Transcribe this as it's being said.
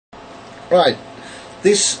Right,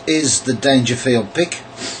 this is the Dangerfield pick.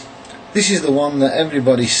 This is the one that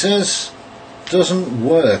everybody says doesn't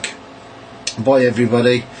work. By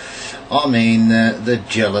everybody, I mean the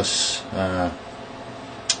jealous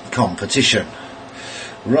competition.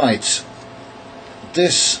 Right,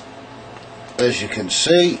 this, as you can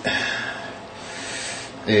see,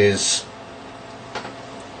 is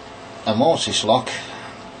a mortice lock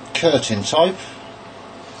curtain type,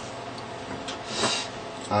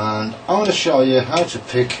 and I'm going to show you how to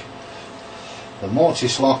pick the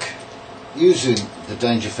mortice lock using the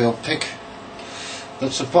Dangerfield pick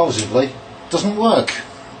that supposedly doesn't work.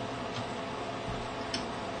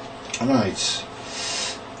 Right,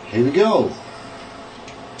 here we go.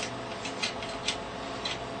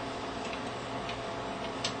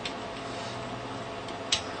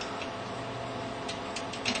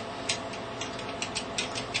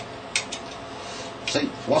 See,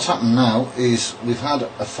 what's happened now is we've had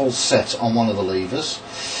a full set on one of the levers,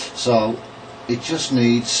 so it just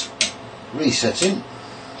needs resetting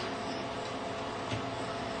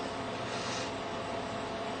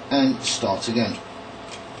and start again.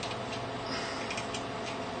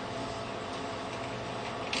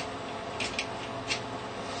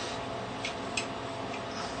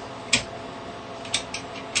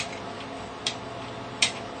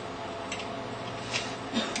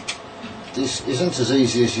 This isn't as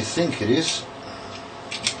easy as you think it is.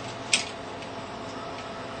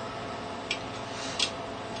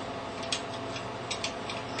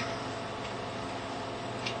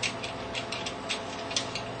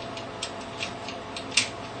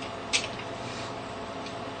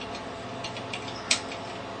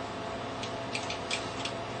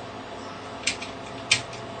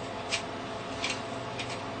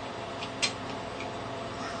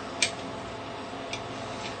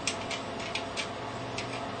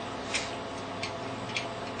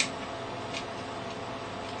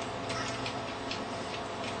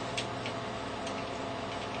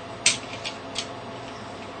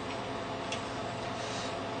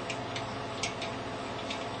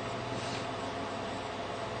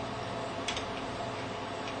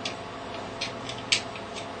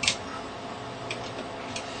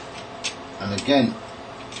 And again,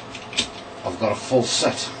 I've got a full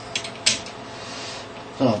set,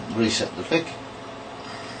 so I'll reset the pick.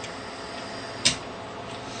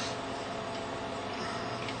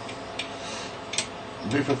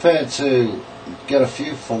 Be prepared to get a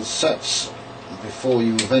few full sets before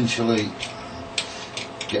you eventually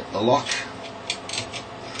get the lock.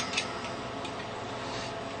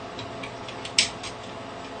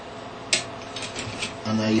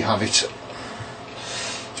 And there you have it.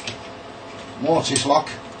 Mortice lock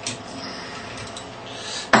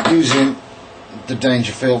using the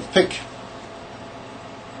Dangerfield pick,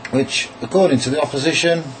 which according to the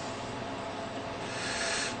opposition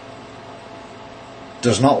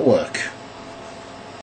does not work.